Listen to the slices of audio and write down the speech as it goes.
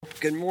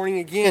Good morning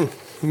again.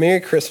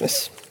 Merry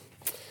Christmas.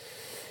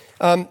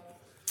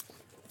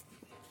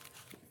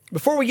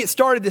 Before we get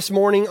started this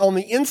morning, on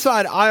the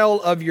inside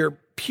aisle of your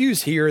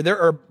pews here, there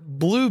are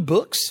blue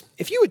books.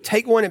 If you would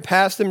take one and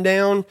pass them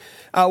down,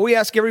 we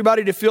ask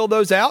everybody to fill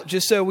those out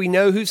just so we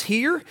know who's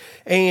here.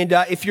 And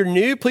if you're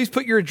new, please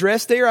put your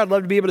address there. I'd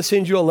love to be able to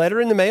send you a letter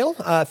in the mail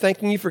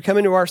thanking you for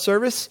coming to our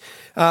service.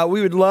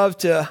 We would love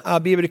to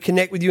be able to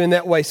connect with you in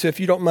that way. So if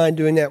you don't mind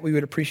doing that, we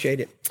would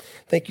appreciate it.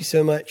 Thank you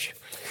so much.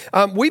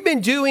 We've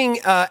been doing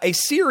a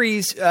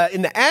series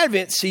in the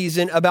Advent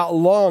season about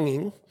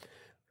longing.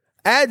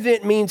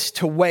 Advent means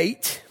to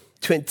wait,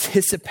 to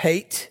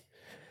anticipate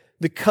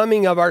the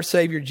coming of our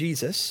Savior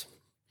Jesus.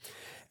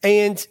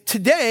 And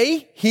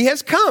today, He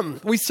has come.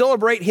 We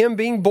celebrate Him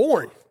being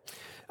born,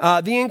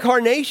 the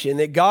incarnation,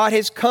 that God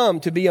has come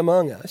to be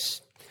among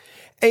us.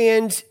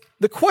 And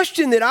the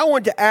question that I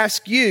want to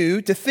ask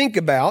you to think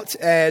about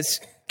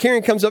as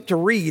Karen comes up to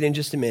read in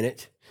just a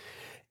minute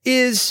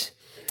is,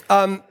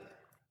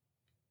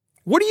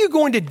 what are you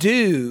going to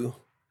do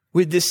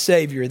with this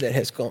Savior that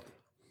has come?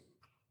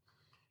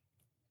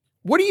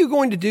 What are you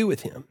going to do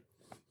with Him?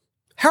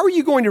 How are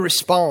you going to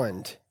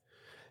respond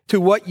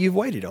to what you've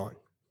waited on?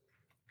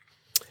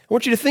 I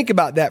want you to think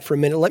about that for a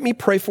minute. Let me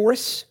pray for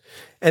us,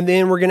 and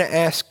then we're going to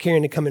ask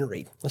Karen to come and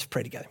read. Let's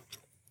pray together.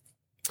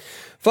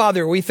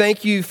 Father, we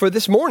thank you for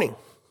this morning.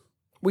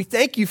 We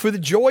thank you for the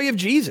joy of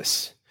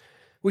Jesus.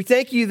 We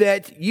thank you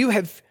that you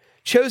have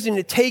chosen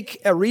to take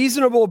a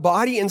reasonable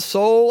body and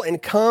soul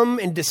and come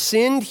and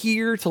descend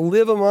here to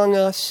live among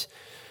us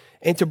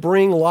and to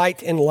bring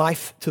light and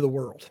life to the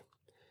world.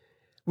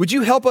 Would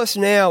you help us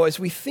now as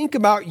we think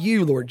about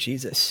you, Lord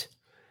Jesus,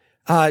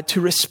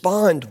 to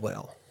respond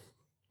well,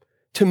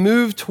 to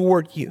move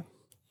toward you?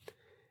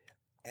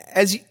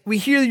 As we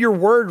hear your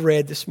word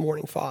read this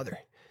morning, Father,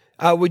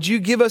 would you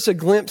give us a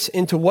glimpse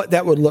into what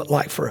that would look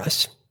like for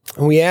us?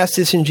 And we ask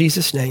this in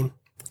Jesus' name.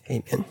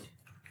 Amen.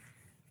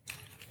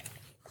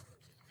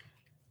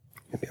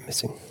 Maybe I'm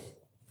missing.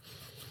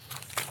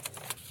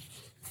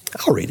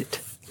 I'll read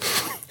it.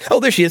 Oh,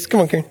 there she is.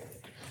 Come on, Karen.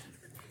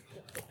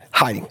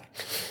 Hiding.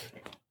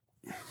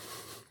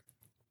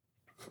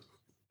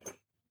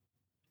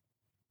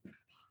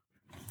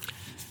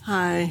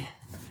 Hi.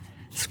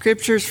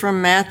 Scriptures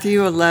from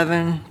Matthew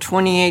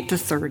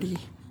 11:28-30.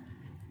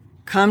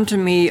 Come to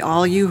me,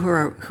 all you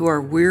who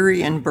are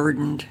weary and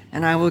burdened,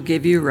 and I will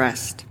give you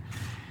rest.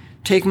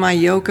 Take my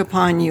yoke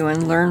upon you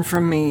and learn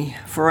from me,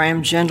 for I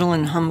am gentle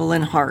and humble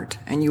in heart,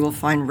 and you will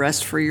find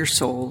rest for your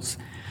souls.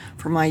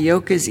 For my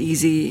yoke is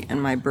easy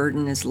and my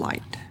burden is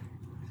light.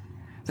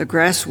 The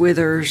grass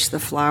withers, the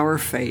flower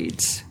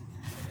fades,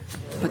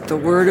 but the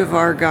word of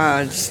our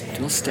God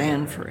will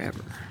stand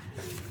forever.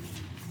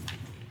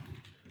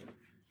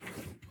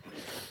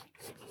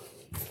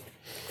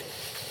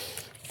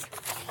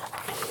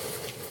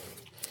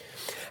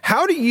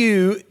 How do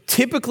you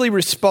typically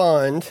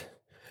respond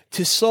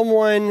to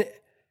someone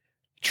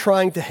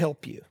trying to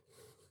help you?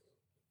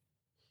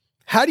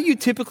 How do you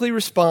typically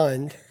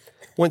respond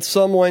when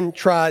someone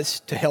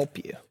tries to help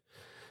you?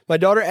 My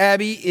daughter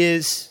Abby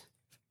is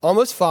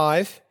almost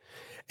 5,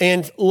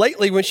 and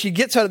lately when she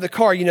gets out of the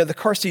car, the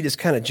car seat is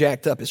kind of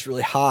jacked up, it's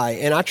really high,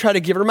 and I try to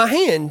give her my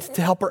hand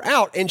to help her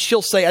out, and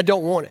she'll say, I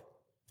don't want it.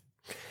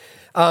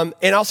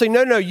 And I'll say,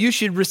 no, you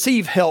should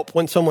receive help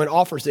when someone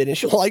offers it. And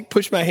she'll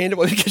push my hand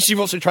away because she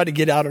wants to try to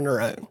get out on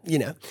her own,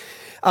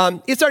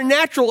 It's our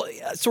natural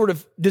sort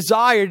of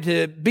desire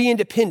to be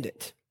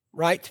independent,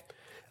 right?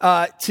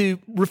 To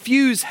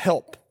refuse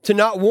help, to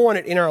not want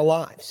it in our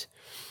lives.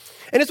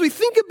 And as we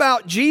think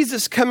about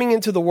Jesus coming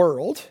into the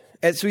world,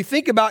 as we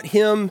think about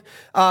Him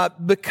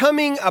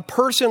becoming a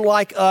person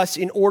like us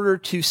in order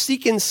to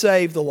seek and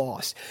save the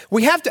lost,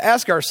 we have to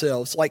ask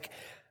ourselves,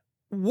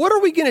 what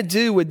are we going to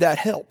do with that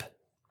help?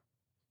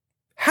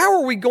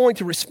 How are we going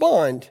to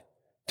respond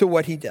to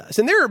what He does?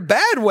 And there are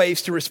bad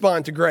ways to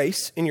respond to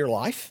grace in your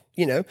life.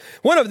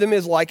 One of them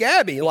is like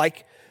Abby,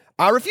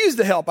 I refuse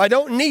the help. I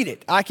don't need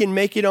it. I can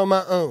make it on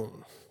my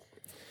own.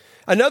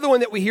 Another one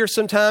that we hear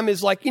sometimes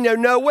is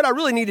no, what I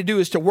really need to do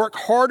is to work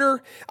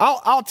harder.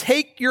 I'll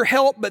take your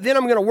help, but then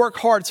I'm going to work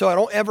hard so I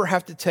don't ever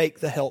have to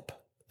take the help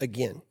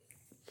again.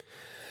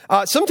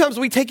 Sometimes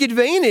we take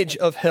advantage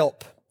of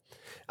help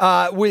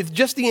with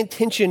just the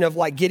intention of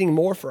getting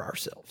more for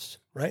ourselves,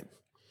 right?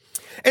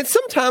 And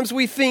sometimes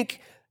we think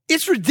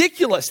it's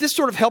ridiculous. This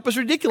sort of help is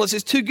ridiculous.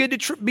 It's too good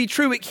to be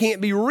true. It can't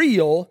be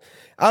real.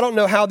 I don't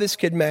know how this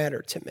could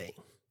matter to me.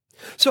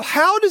 So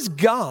how does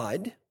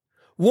God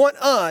want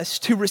us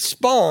to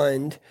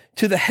respond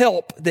to the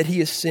help that He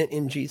has sent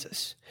in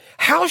Jesus?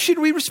 How should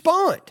we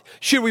respond?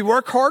 Should we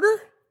work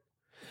harder?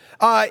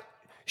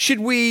 Should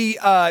we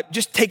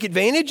just take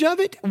advantage of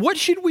it? What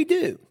should we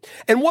do?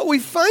 And what we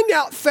find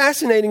out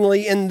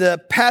fascinatingly in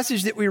the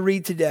passage that we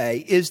read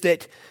today is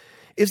that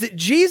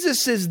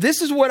Jesus says,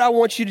 this is what I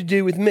want you to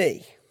do with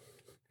me.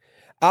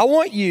 I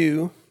want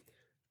you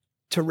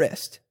to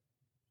rest.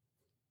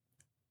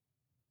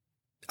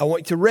 I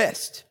want you to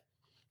rest.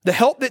 The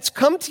help that's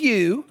come to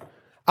you,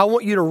 I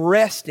want you to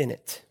rest in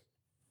it.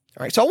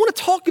 All right, so I want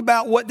to talk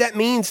about what that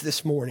means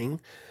this morning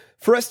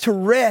for us to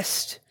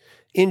rest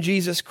in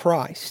Jesus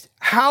Christ.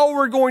 How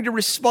we're going to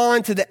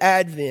respond to the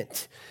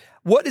Advent.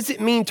 What does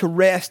it mean to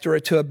rest or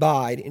to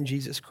abide in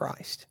Jesus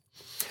Christ?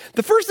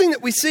 The first thing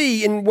that we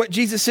see in what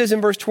Jesus says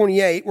in verse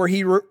 28, where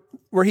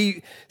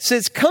he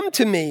says, "Come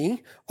to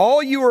me,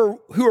 all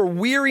you who are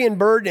weary and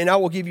burdened, and I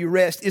will give you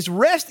rest," is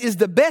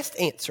the best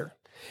answer,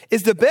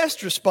 is the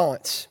best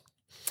response.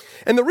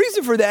 And the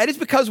reason for that is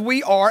because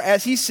we are,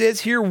 as he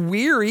says here,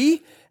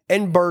 weary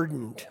and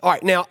burdened. All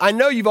right, now, I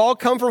know you've all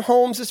come from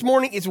homes this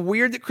morning. It's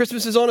weird that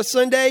Christmas is on a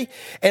Sunday,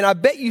 and I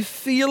bet you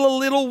feel a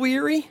little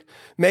weary.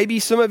 Maybe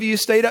some of you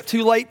stayed up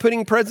too late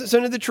putting presents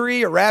under the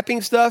tree or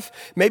wrapping stuff.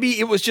 Maybe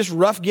it was just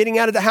rough getting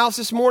out of the house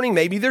this morning.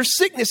 Maybe there's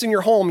sickness in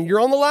your home and you're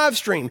on the live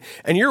stream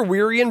and you're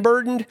weary and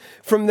burdened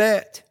from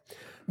that.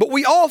 But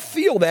we all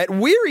feel that.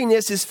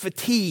 Weariness is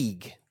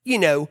fatigue.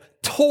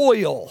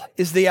 Toil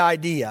is the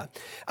idea.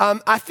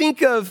 I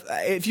think of,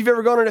 if you've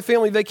ever gone on a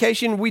family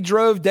vacation, we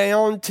drove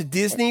down to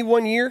Disney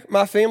one year.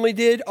 My family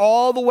did,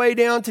 all the way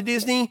down to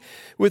Disney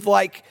with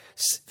like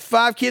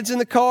 5 kids in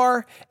the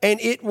car, and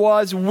it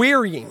was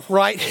wearying,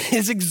 right?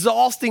 It's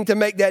exhausting to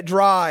make that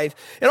drive.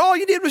 And all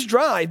you did was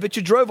drive, but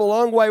you drove a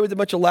long way with a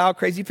bunch of loud,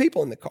 crazy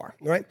people in the car,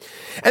 right?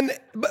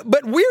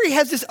 But weary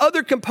has this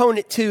other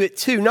component to it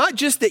too. Not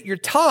just that you're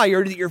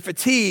tired, that you're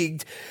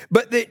fatigued,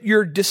 but that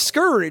you're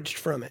discouraged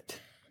from it.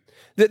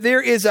 That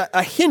there is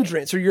a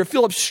hindrance or you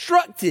feel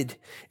obstructed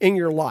in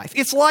your life.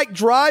 It's like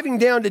driving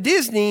down to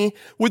Disney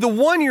with a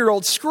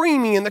 1-year-old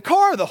screaming in the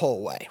car the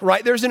whole way,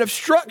 right? There's an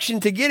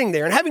obstruction to getting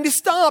there and having to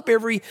stop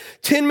every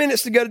 10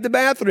 minutes to go to the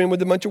bathroom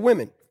with a bunch of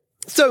women.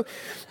 So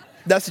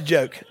that's a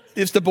joke.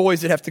 It's the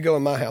boys that have to go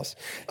in my house.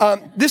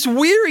 This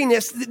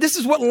weariness, this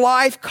is what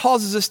life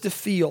causes us to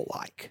feel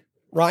like,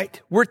 right?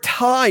 We're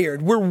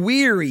tired. We're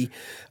weary.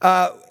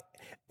 We're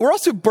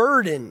also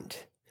burdened.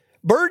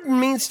 Burden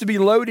means to be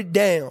loaded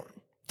down,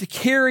 to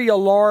carry a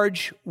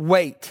large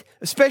weight,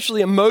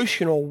 especially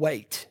emotional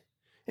weight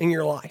in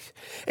your life.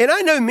 And I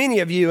know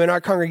many of you in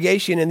our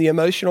congregation and the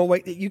emotional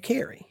weight that you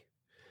carry,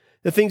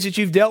 the things that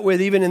you've dealt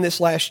with even in this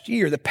last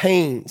year, the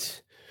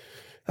pains,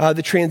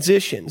 the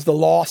transitions, the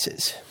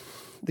losses,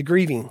 the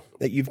grieving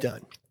that you've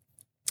done,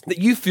 that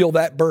you feel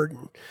that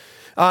burden.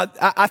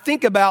 I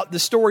think about the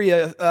story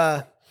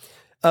of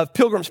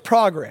Pilgrim's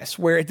Progress,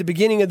 where at the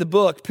beginning of the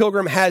book,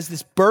 Pilgrim has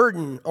this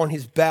burden on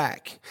his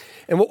back.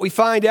 And what we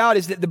find out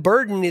is that the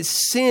burden is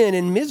sin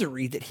and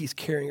misery that he's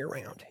carrying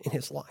around in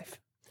his life.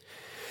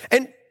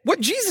 And what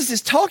Jesus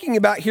is talking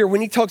about here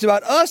when he talks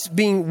about us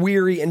being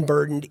weary and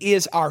burdened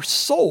is our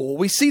soul.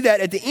 We see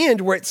that at the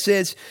end where it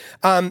says,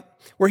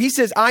 where he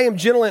says, "I am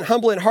gentle and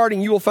humble in heart,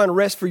 and you will find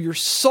rest for your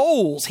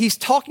souls." He's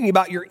talking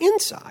about your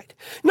inside.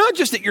 Not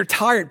just that you're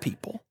tired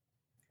people.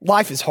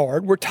 Life is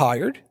hard. We're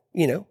tired.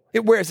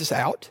 It wears us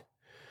out.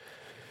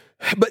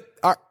 But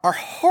our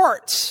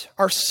hearts,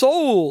 our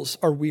souls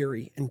are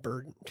weary and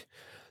burdened.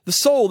 The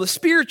soul, the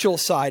spiritual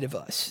side of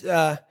us,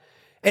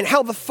 and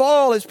how the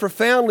fall has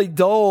profoundly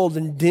dulled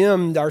and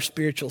dimmed our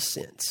spiritual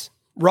sense,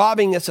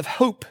 robbing us of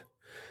hope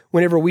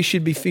whenever we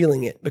should be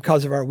feeling it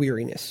because of our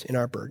weariness and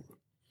our burden.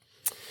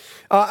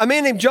 A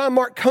man named John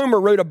Mark Comer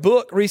wrote a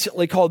book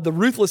recently called The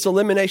Ruthless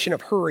Elimination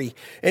of Hurry.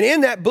 And in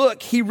that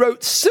book, he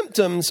wrote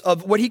symptoms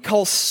of what he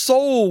calls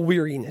soul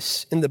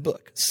weariness in the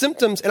book.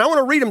 Symptoms, and I want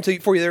to read them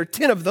for you. There are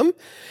 10 of them.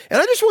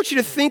 And I just want you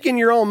to think in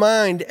your own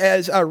mind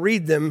as I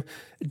read them,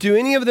 do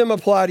any of them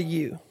apply to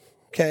you,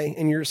 okay,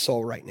 in your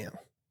soul right now?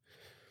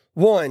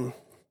 1,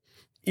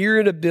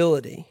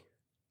 irritability.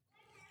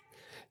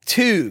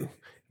 2,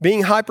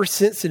 being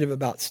hypersensitive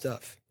about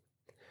stuff.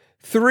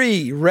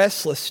 3,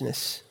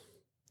 restlessness.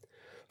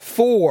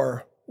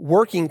 4,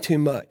 working too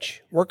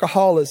much,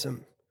 workaholism.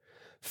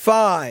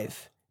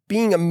 5,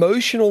 being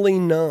emotionally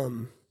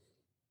numb.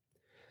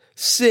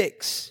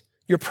 6,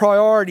 your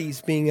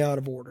priorities being out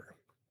of order.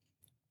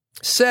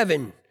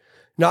 7,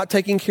 not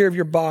taking care of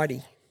your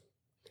body.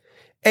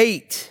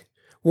 8,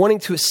 wanting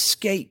to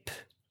escape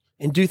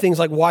and do things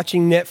like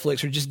watching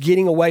Netflix or just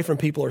getting away from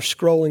people or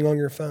scrolling on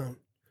your phone.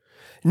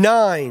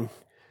 9,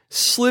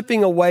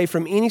 slipping away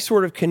from any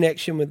sort of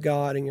connection with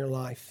God in your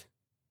life.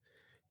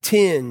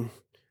 10,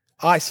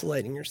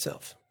 isolating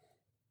yourself.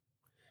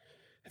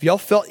 Have y'all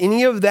felt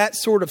any of that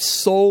sort of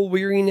soul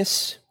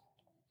weariness?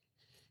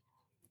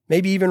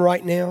 Maybe even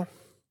right now?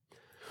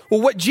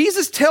 Well, what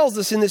Jesus tells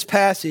us in this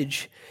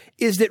passage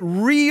is that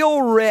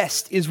real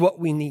rest is what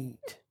we need.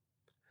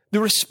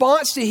 The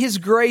response to his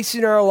grace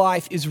in our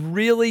life is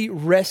really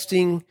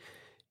resting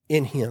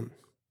in him.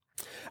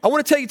 I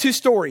want to tell you 2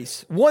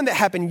 stories. One that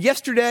happened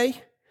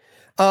yesterday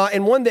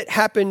and one that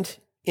happened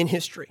in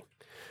history.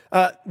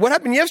 What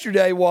happened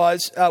yesterday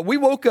was we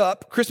woke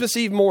up Christmas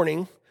Eve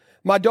morning.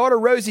 My daughter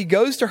Rosie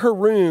goes to her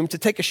room to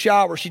take a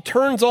shower. She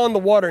turns on the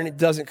water and it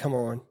doesn't come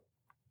on.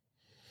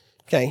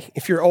 Okay,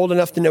 if you're old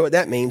enough to know what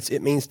that means,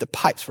 it means the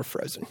pipes were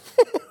frozen.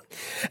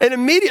 And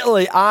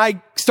immediately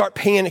I start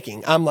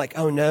panicking. I'm like,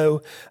 oh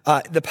no,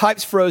 the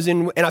pipe's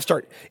frozen. And I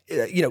start,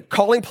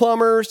 calling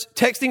plumbers,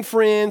 texting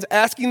friends,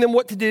 asking them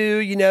what to do,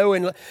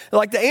 and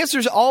like the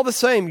answer's all the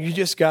same. You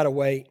just got to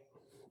wait.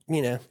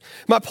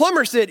 My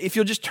plumber said, if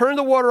you'll just turn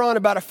the water on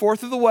about a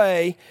fourth of the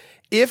way,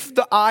 if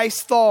the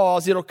ice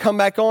thaws, it'll come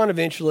back on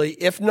eventually.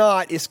 If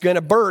not, it's going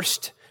to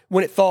burst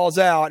when it thaws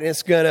out and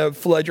it's going to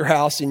flood your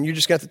house and you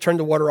just got to turn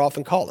the water off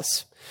and call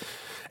us.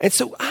 And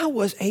so I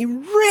was a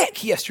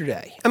wreck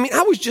yesterday. I mean,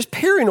 I was just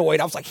paranoid.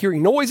 I was like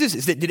hearing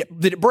noises. Did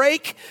it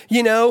break?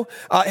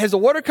 Has the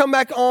water come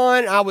back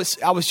on? I was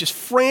just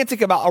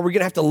frantic about, are we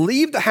going to have to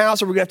leave the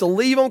house? Are we going to have to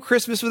leave on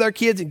Christmas with our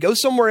kids and go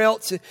somewhere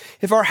else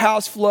if our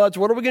house floods?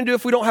 What are we going to do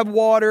if we don't have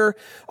water?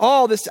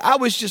 All this. I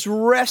was just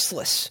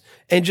restless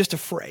and just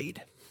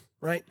afraid,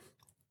 right?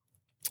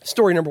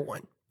 Story number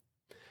one.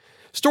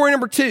 Story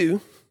number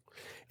two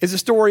is the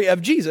story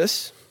of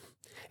Jesus,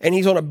 and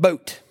he's on a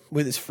boat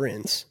with his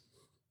friends.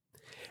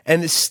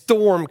 And the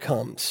storm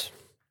comes.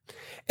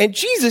 And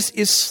Jesus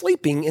is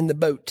sleeping in the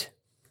boat,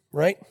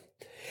 right?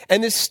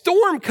 And this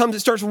storm comes, it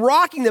starts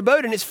rocking the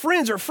boat, and his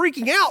friends are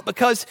freaking out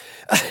because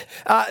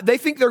they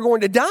think they're going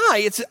to die.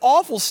 It's an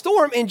awful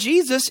storm, and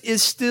Jesus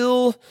is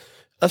still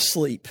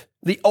asleep.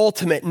 The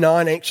ultimate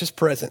non-anxious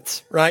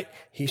presence, right?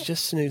 He's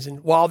just snoozing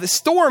while the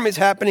storm is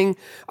happening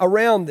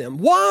around them.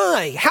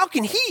 Why? How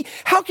can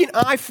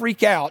I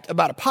freak out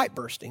about a pipe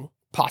bursting?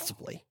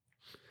 Possibly.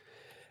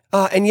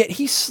 And yet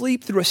he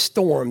sleep through a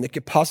storm that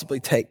could possibly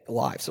take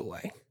lives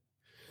away.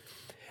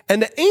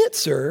 And the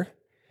answer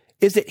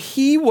is that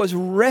he was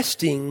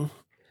resting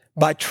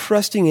by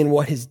trusting in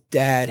what his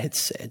dad had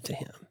said to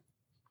him.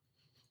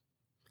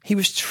 He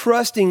was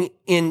trusting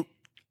in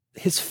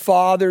his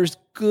father's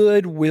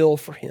good will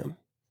for him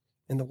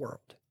in the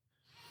world.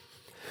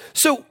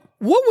 So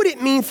what would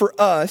it mean for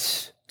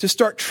us to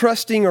start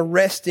trusting or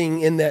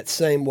resting in that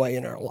same way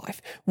in our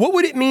life? What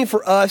would it mean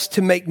for us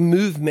to make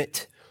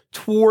movement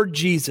toward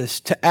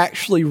Jesus, to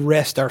actually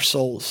rest our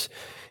souls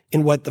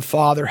in what the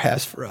Father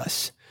has for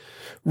us,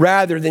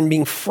 rather than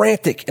being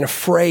frantic and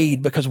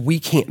afraid because we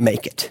can't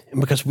make it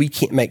and because we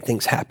can't make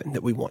things happen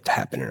that we want to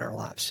happen in our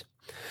lives?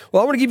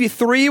 Well, I want to give you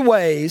three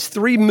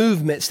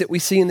movements that we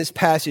see in this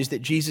passage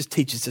that Jesus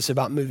teaches us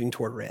about moving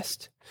toward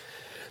rest.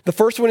 The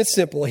first one is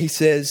simple. He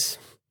says,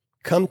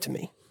 come to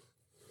me.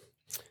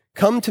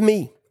 Come to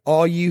me,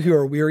 all you who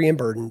are weary and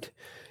burdened,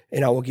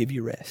 and I will give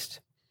you rest.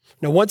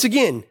 Now, once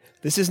again,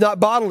 this is not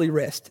bodily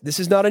rest. This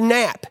is not a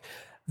nap.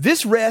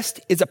 This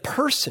rest is a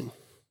person.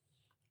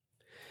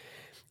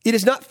 It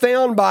is not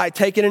found by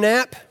taking a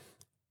nap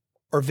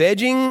or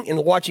vegging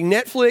and watching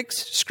Netflix,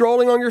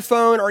 scrolling on your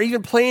phone, or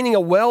even planning a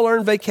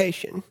well-earned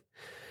vacation.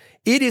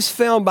 It is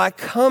found by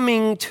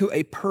coming to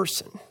a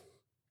person,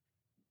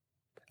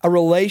 a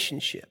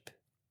relationship.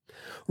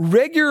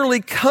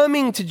 Regularly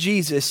coming to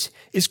Jesus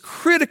is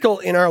critical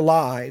in our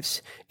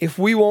lives if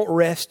we won't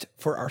rest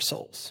for our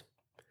souls.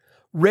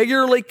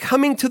 Regularly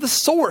coming to the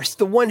source,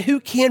 the one who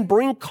can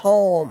bring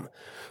calm,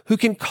 who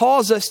can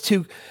cause us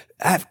to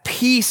have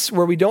peace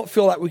where we don't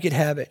feel like we could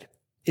have it,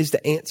 is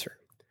the answer.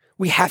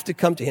 We have to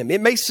come to him. It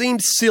may seem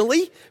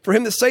silly for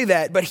him to say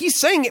that, but he's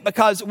saying it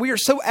because we are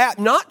so apt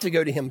not to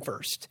go to him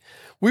first.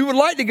 We would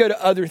like to go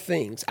to other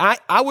things.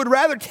 I would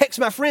rather text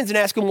my friends and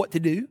ask them what to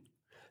do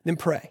than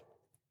pray.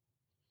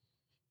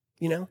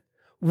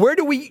 Where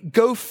do we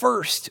go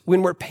first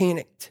when we're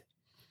panicked?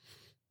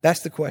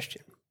 That's the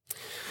question.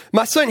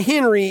 My son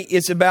Henry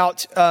is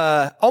about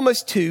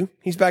almost 2.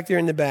 He's back there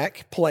in the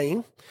back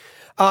playing.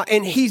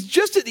 And he's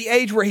just at the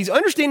age where he's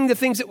understanding the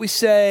things that we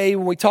say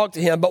when we talk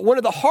to him. But one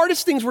of the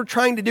hardest things we're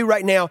trying to do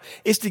right now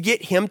is to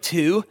get him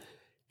to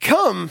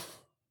come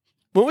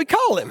when we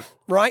call him,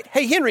 right?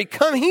 Hey, Henry,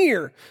 come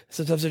here.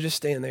 Sometimes I just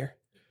stand there.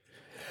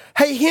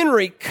 Hey,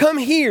 Henry, come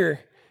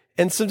here.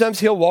 And sometimes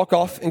he'll walk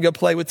off and go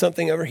play with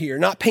something over here,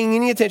 not paying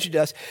any attention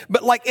to us.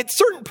 But like at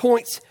certain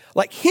points,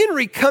 like,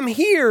 Henry, come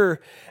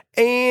here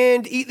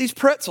and eat these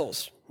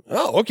pretzels.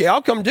 Oh, okay,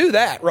 I'll come do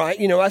that, right?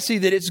 I see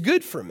that it's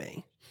good for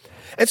me.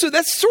 And so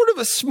that's sort of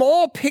a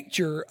small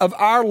picture of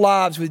our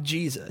lives with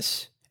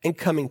Jesus and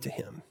coming to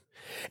him.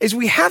 Is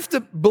we have to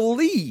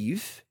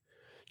believe,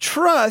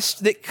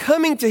 trust that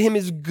coming to him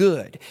is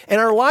good. And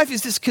our life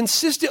is this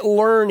consistent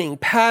learning,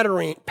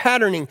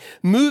 patterning,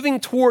 moving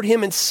toward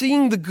him and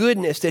seeing the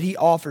goodness that he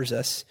offers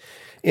us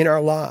in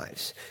our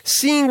lives.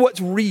 Seeing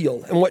what's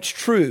real and what's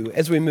true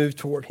as we move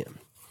toward him.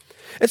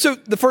 And so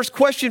the first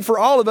question for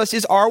all of us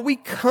is, are we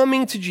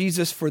coming to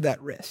Jesus for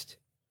that rest?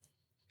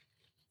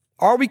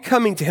 Are we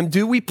coming to him?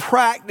 Do we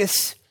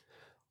practice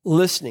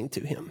listening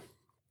to him?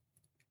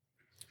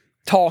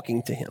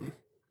 Talking to him?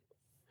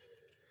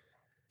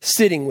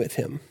 Sitting with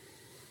him?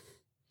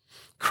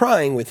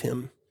 Crying with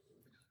him?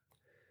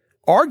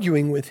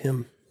 Arguing with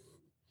him?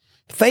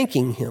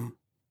 Thanking him?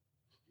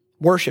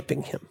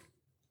 Worshiping him?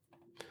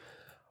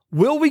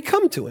 Will we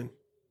come to him?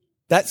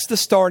 That's the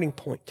starting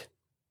point.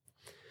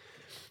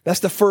 That's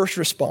the first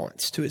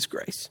response to his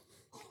grace.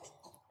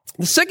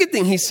 The second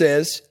thing he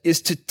says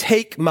is to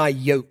take my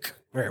yoke.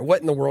 All right,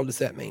 what in the world does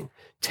that mean?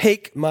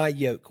 Take my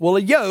yoke. Well,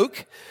 a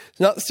yoke is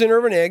not the center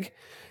of an egg.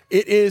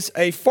 It is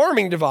a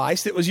farming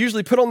device that was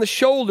usually put on the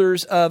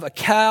shoulders of a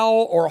cow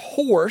or a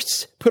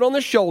horse, put on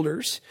the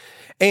shoulders.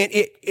 And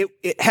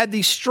it had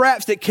these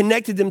straps that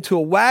connected them to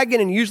a wagon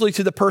and usually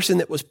to the person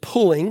that was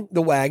pulling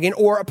the wagon,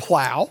 or a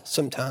plow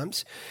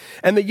sometimes.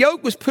 And the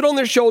yoke was put on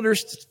their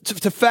shoulders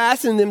to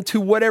fasten them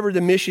to whatever the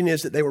mission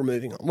is that they were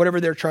moving on,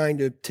 whatever they're trying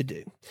to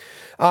do.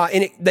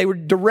 They were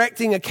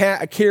directing a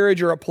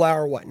carriage or a plow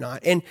or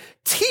whatnot. And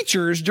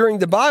teachers during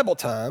the Bible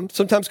time,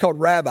 sometimes called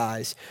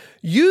rabbis,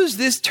 used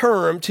this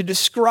term to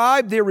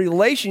describe their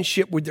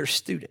relationship with their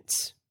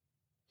students.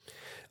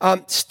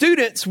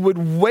 Students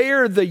would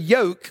wear the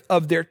yoke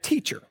of their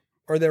teacher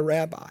or their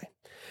rabbi.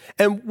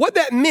 And what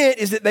that meant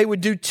is that they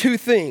would do two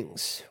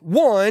things.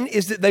 One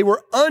is that they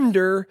were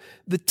under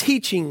the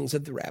teachings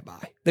of the rabbi.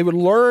 They would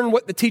learn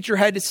what the teacher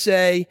had to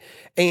say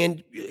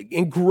and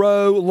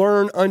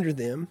learn under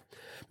them.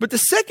 But the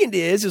second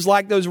is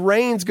like those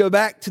reins go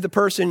back to the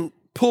person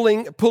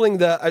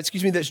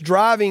that's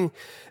driving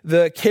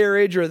the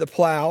carriage or the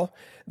plow.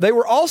 They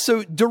were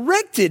also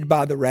directed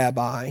by the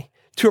rabbi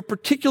to a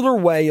particular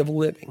way of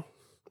living.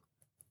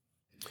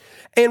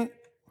 And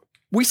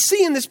we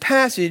see in this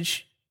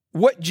passage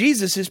what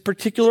Jesus'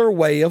 particular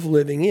way of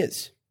living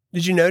is.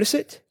 Did you notice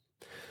it?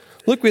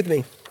 Look with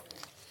me.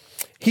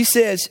 He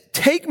says,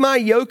 take my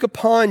yoke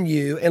upon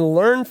you and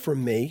learn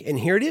from me. And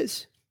here it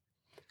is.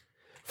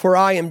 For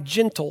I am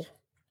gentle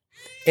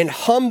and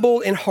humble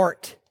in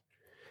heart,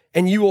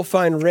 and you will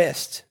find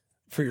rest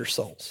for your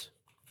souls.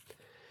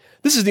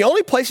 This is the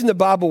only place in the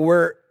Bible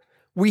where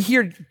we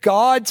hear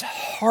God's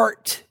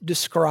heart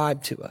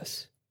described to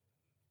us.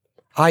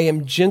 I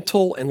am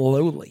gentle and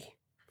lowly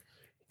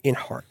in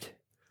heart.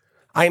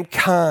 I am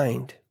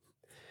kind.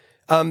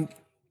 I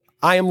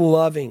am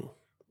loving.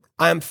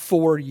 I am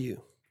for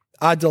you.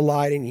 I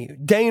delight in you.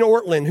 Dane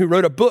Ortlund, who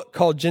wrote a book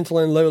called Gentle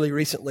and Lowly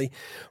recently,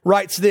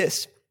 writes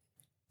this.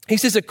 He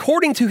says,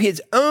 according to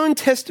his own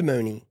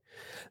testimony,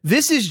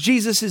 this is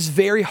Jesus'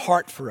 very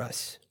heart for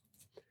us.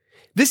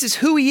 This is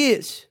who he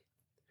is.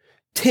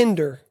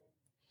 Tender,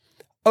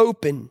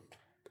 open,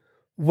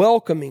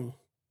 welcoming,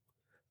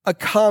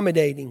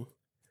 accommodating,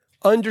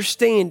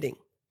 understanding,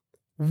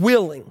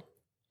 willing.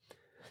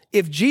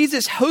 If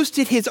Jesus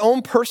hosted his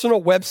own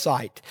personal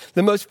website,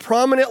 the most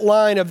prominent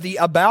line of the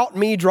About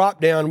Me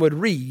dropdown would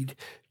read,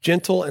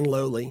 gentle and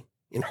lowly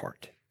in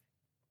heart.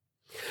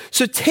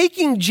 So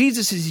taking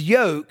Jesus'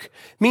 yoke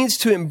means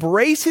to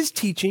embrace his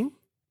teaching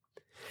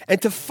and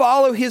to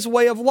follow his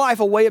way of life,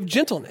 a way of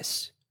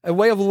gentleness, a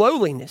way of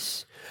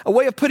lowliness, a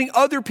way of putting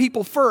other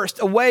people first,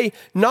 a way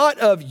not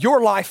of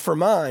your life for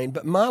mine,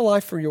 but my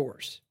life for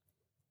yours.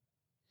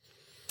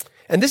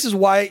 And this is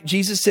why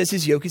Jesus says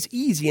his yoke is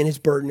easy and his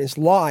burden is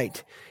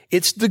light.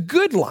 It's the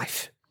good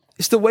life.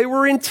 It's the way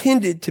we're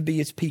intended to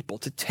be as people,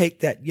 to take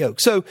that yoke.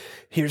 So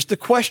here's the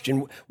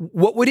question.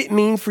 What would it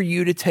mean for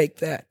you to take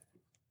that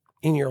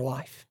in your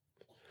life?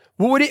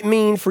 What would it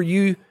mean for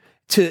you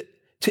to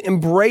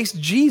embrace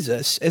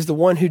Jesus as the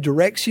one who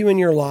directs you in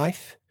your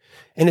life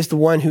and as the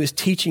one who is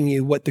teaching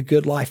you what the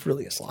good life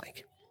really is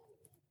like?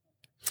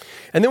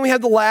 And then we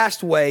have the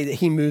last way that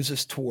he moves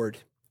us toward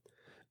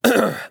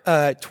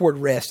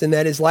rest. And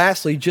that is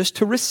lastly, just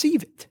to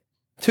receive it,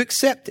 to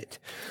accept it.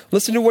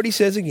 Listen to what he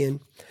says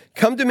again.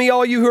 Come to me,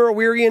 all you who are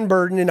weary and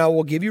burdened, and I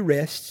will give you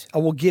rest. I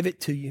will give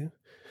it to you.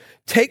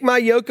 Take my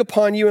yoke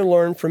upon you and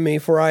learn from me,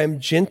 for I am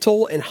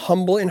gentle and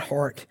humble in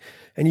heart,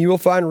 and you will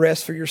find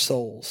rest for your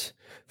souls.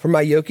 For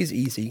my yoke is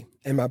easy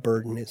and my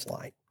burden is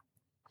light.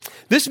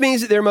 This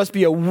means that there must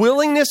be a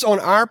willingness on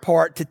our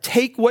part to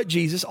take what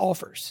Jesus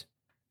offers,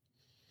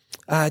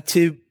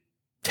 to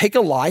take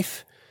a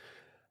life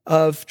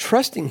of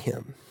trusting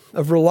him,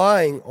 of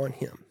relying on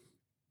him.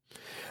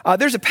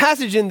 There's a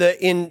passage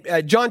in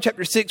John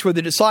chapter 6 where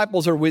the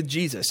disciples are with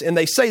Jesus and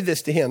they say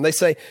this to him. They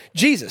say,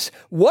 Jesus,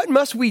 what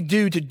must we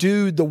do to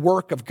do the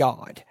work of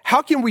God?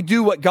 How can we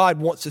do what God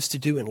wants us to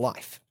do in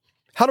life?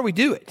 How do we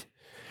do it?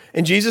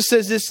 And Jesus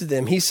says this to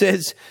them. He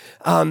says,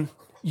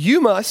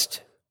 you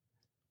must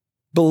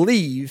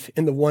believe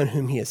in the one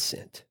whom he has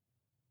sent.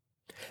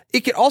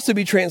 It could also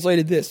be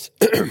translated this.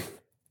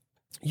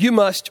 You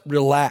must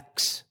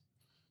relax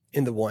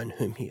in the one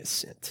whom he has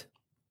sent.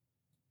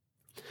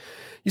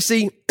 You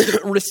see,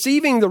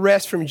 receiving the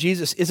rest from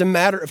Jesus is a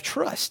matter of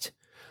trust,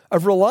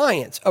 of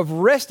reliance, of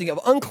resting, of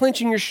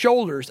unclenching your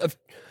shoulders,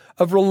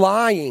 of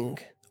relying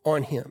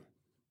on him.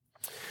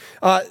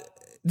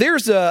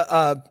 There's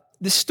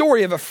this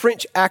story of a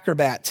French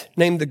acrobat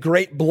named the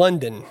Great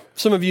Blondin.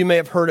 Some of you may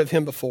have heard of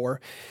him before.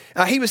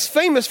 He was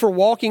famous for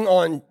walking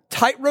on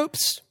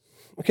tightropes.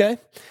 Okay?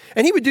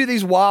 And he would do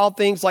these wild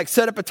things like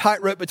set up a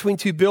tightrope between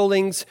two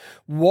buildings,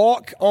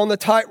 walk on the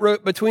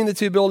tightrope between the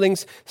two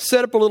buildings,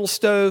 set up a little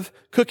stove,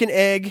 cook an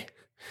egg,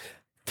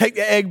 take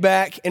the egg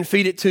back and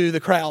feed it to the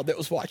crowd that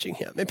was watching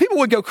him. And people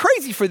would go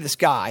crazy for this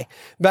guy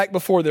back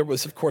before there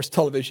was, of course,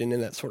 television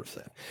and that sort of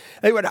thing.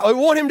 They would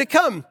want him to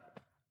come.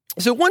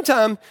 So one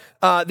time,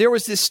 there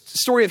was this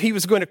story of he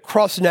was going to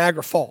cross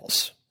Niagara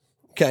Falls.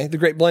 Okay, the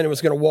great Blendon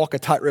was going to walk a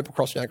tightrope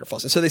across Niagara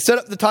Falls. And so they set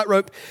up the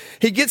tightrope.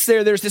 He gets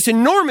there. There's this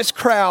enormous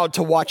crowd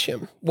to watch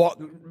him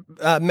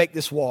make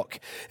this walk.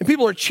 And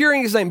people are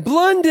cheering his name,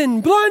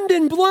 Blendon,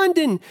 Blendon,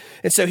 Blendon.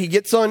 And so he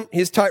gets on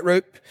his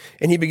tightrope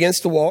and he begins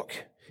to walk.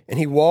 And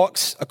he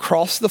walks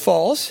across the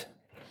falls.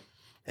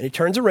 And he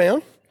turns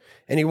around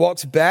and he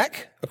walks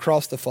back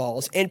across the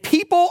falls. And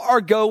people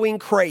are going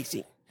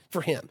crazy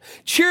for him,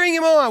 cheering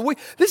him on.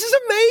 This is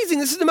amazing.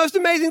 This is the most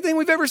amazing thing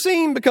we've ever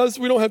seen because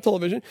we don't have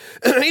television.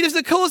 It is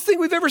the coolest thing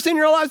we've ever seen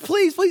in our lives.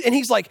 Please, please. And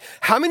he's like,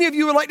 how many of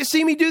you would like to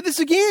see me do this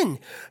again?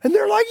 And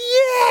they're like,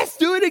 yes,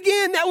 do it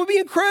again. That would be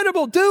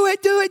incredible. Do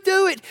it, do it,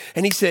 do it.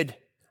 And he said,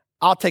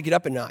 I'll take it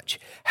up a notch.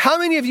 How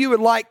many of you would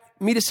like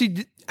me to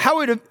see,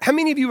 how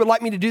many of you would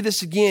like me to do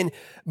this again,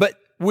 but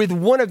with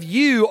one of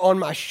you on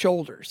my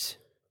shoulders?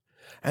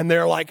 And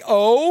they're like,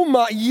 oh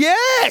my,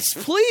 yes,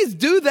 please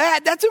do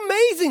that. That's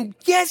amazing.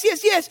 Yes,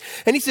 yes, yes.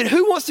 And he said,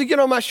 who wants to get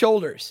on my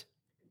shoulders?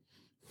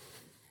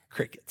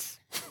 Crickets.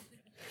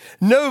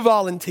 No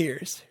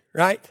volunteers,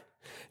 right?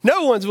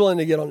 No one's willing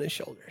to get on his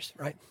shoulders,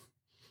 right?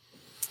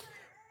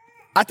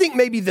 I think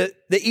maybe the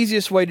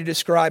easiest way to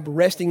describe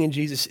resting in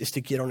Jesus is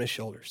to get on his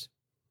shoulders.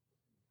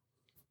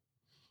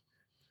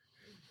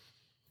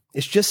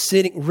 It's just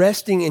sitting,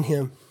 resting in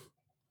him,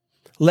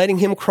 letting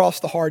him cross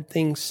the hard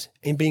things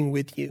and being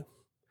with you.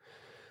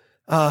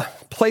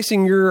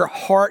 Placing your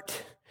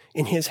heart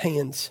in his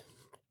hands,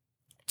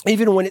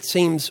 even when it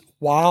seems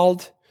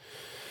wild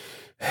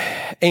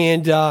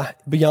and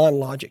beyond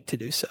logic to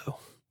do so.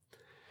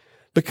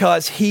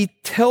 Because he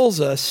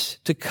tells us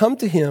to come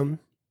to him,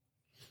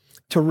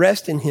 to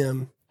rest in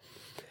him,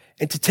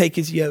 and to take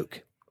his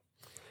yoke.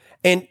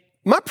 And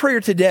my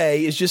prayer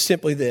today is just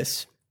simply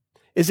this,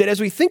 is that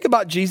as we think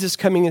about Jesus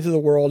coming into the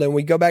world and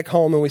we go back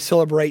home and we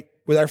celebrate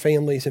with our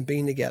families and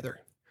being together,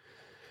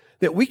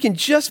 that we can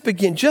just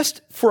begin,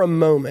 just for a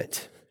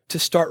moment, to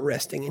start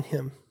resting in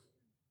him.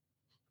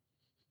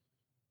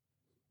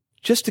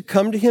 Just to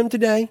come to him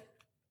today,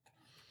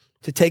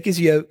 to take his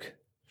yoke,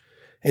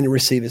 and to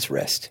receive his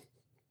rest.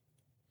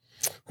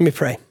 Let me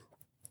pray.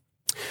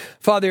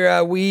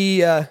 Father,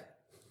 we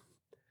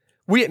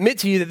admit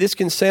to you that this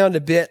can sound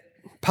a bit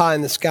pie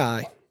in the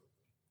sky,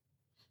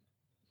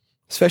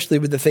 especially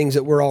with the things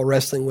that we're all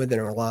wrestling with in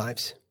our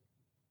lives.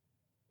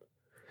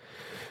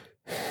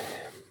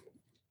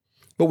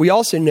 But we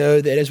also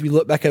know that as we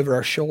look back over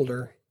our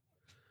shoulder,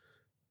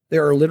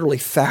 there are literally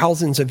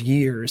thousands of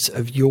years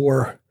of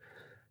your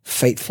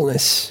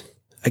faithfulness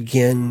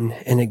again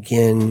and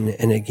again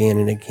and again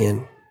and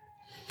again.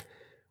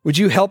 Would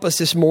you help us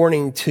this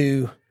morning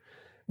to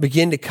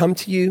begin to come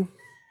to you,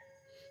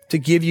 to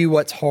give you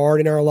what's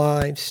hard in our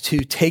lives, to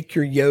take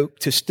your yoke,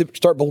 to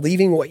start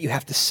believing what you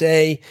have to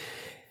say,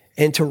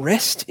 and to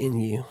rest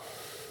in you,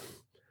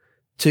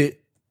 to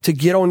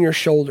get on your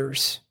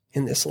shoulders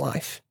in this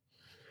life,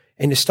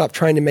 and to stop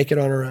trying to make it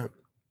on our own.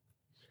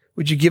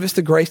 Would you give us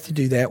the grace to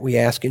do that? We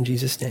ask in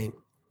Jesus' name.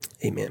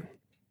 Amen.